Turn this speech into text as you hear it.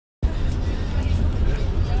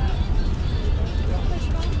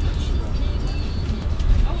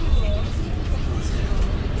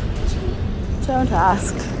Don't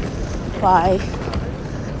ask why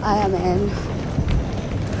I am in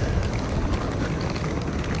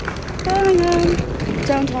Birmingham.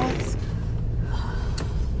 Don't ask.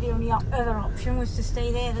 The only other option was to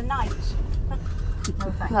stay there the night. No,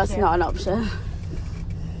 thank That's you. not an option.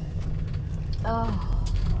 Oh,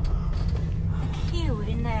 the queue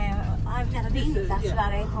in there. I've never been to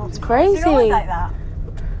that airport. It's crazy. It's always like that.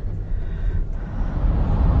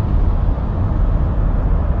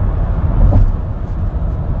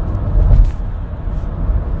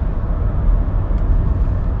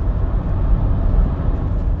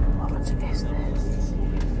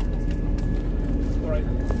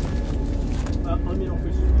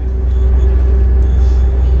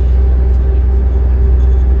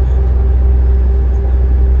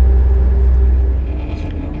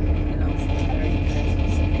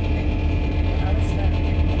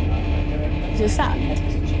 Just sand.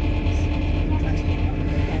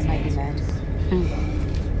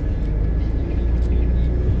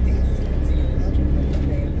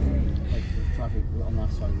 Traffic on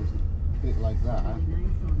that side is a bit like that.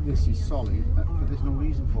 This is solid, but there's no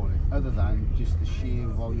reason for it other than just the sheer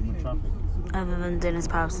volume of traffic. Other than Dinner's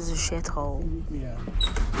House is a shithole. Yeah.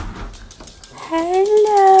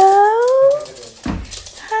 Hello.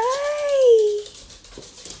 Hi.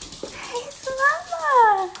 Hey, it's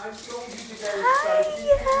Mama. I told you to get Hi.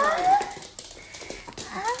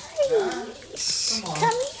 Hi. Come on.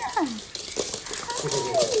 Come here. Hi.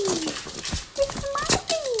 It's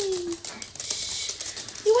Mommy.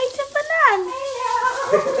 You waiting for Nan?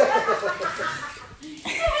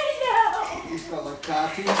 Hello. He's got like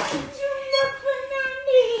cartoon feet. You look for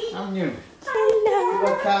Nanny. Haven't you? Hello. You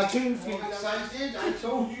got cartoon feet. Excited? I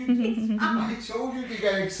told you. I told you to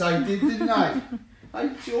get excited, didn't I? I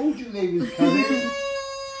told you they was coming.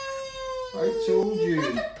 I told you.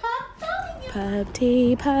 Pub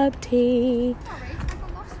tea, pub tea.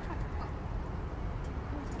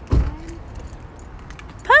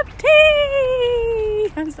 Pub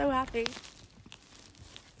tea! I'm so happy.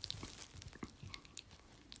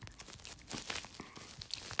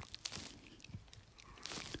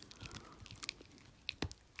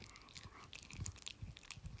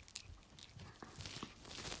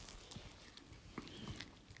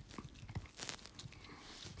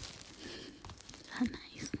 So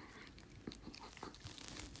nice.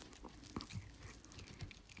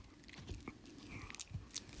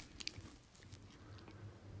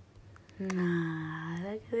 Nah,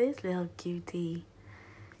 look at this little cutie.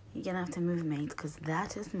 You're gonna have to move, mate, because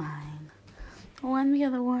that is mine. Oh, and the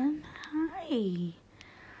other one. Hi.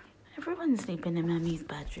 Everyone's sleeping in Mummy's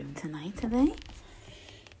bedroom tonight, are they?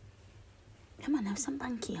 Come on, have some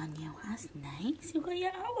banky on you. That's nice. You got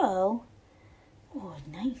your owl. Oh,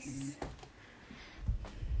 nice.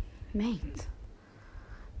 Mate,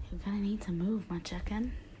 you're gonna need to move, my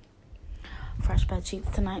chicken. Fresh bed sheets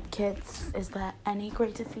tonight, kids. Is there any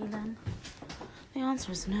greater feeling? The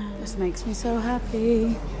answer is no. This makes me so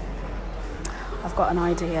happy. I've got an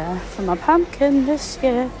idea for my pumpkin this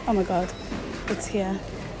year. Oh my god, it's here.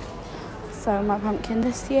 So my pumpkin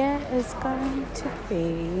this year is going to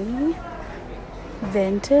be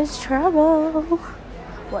vintage trouble.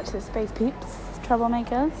 Watch this space, peeps,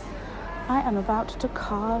 troublemakers. I am about to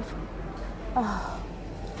carve. Oh,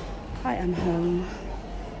 I am home.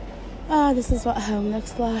 Ah, this is what home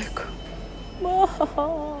looks like.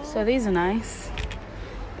 Whoa. So these are nice,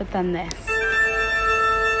 but then this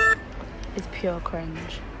is pure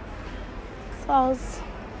cringe. Soz,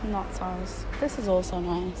 not soz. This is also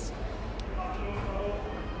nice.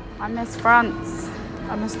 I miss France.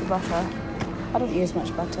 I miss the butter. I don't use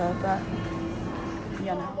much butter, but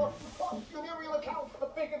you know. Can you real account for the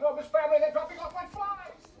big and rubbish family they're dropping off like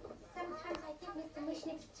flies? Sometimes I think Mr.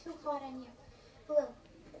 Mushnick's too hard on you. Blue.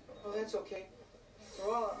 Oh, that's okay. You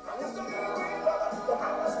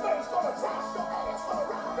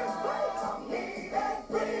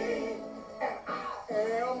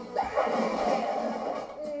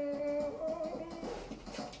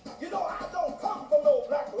know, I don't come from no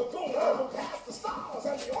black lagoon. I will pass the stars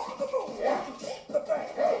and the on the moon. Yeah. Keep the thing,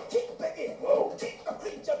 hey, keep the it, keep the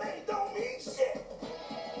preacher, they don't mean shit.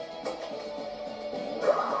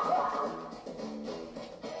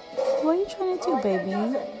 What are you trying to do, baby?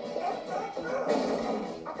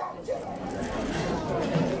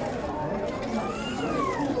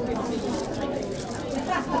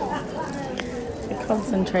 The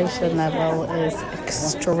concentration level is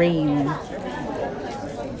extreme.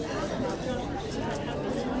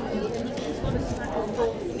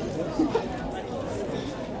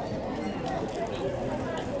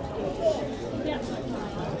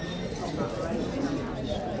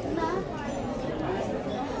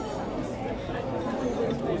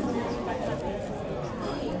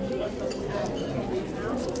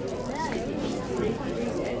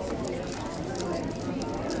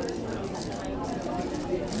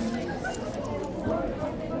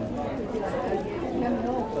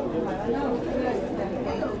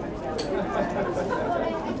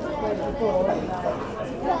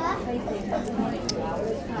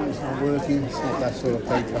 It's not working, it's not that sort of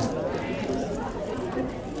paper.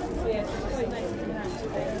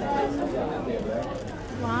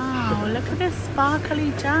 Wow, look at this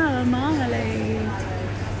sparkly jam marmalade.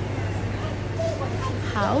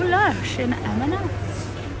 How lush in M&S.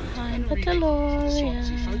 Time for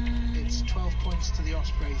DeLorean. It's 12 points to the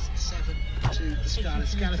Ospreys, 7 to the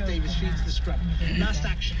Scarlets. Gareth Davis feeds the scrum. Last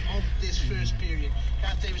action of this first period.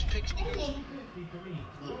 Gareth Davis picks the goal.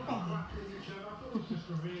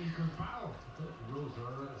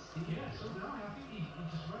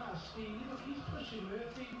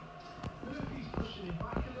 Murphy's pushing him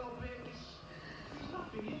back a little bit. There's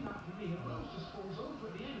nothing in that for me. And Rose just falls over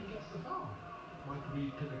at the end and gets the foul. Mike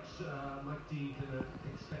Dean can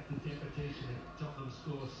expect a deportation if Tottenham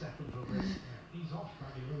scores second from this. He's off,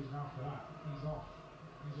 Danny Rose, now for that. He's off.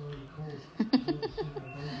 He's already called. He's already seen the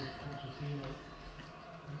goal with Pochettino.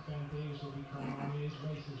 And Ben Davies will be coming on. His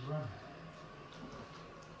race is run.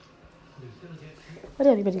 Would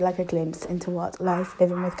anybody like a glimpse into what life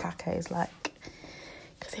living with Kaka is like?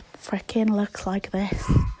 Because it freaking looks like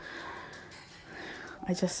this.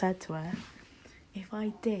 I just said to her, if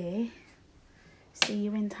I dare see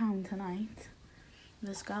you in town tonight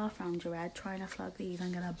with a scarf round your head trying to flog these,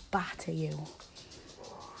 I'm going to batter you.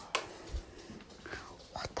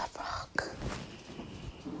 What the fuck?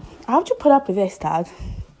 How'd you put up with this, Dad?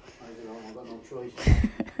 I don't know, I've got no choice.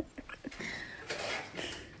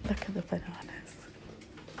 Look at the bananas.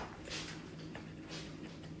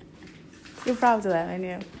 You're proud of them, aren't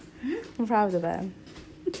you? I'm proud of them.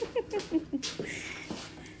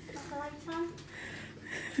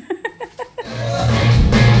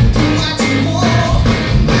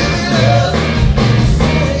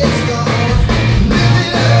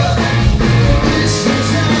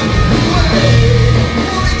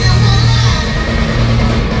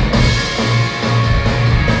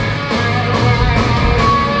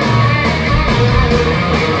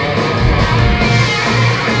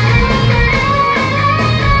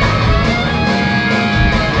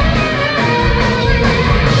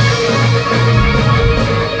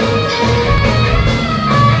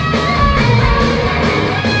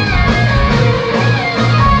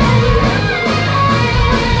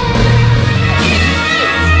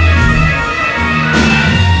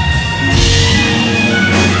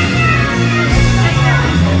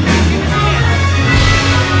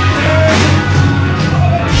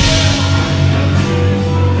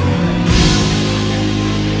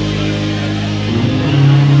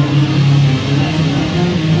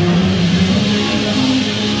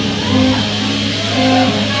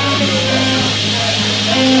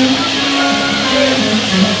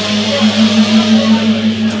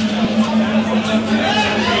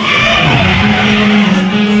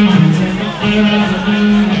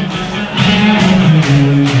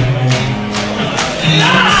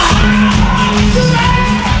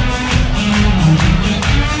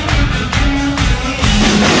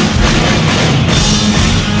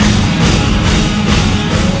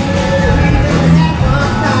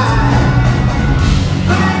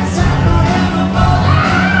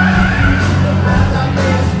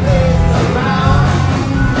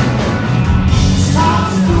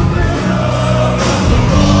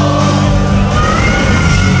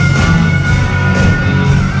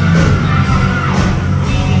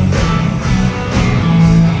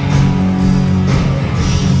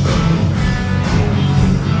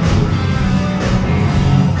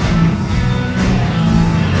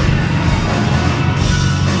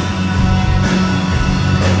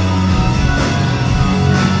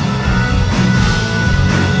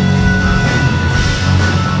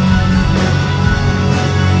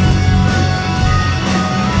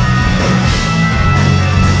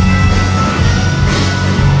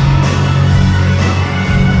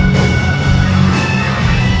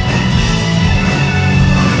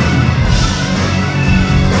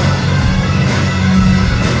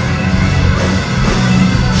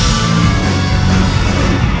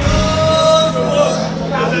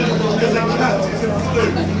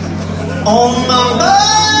 On my mind.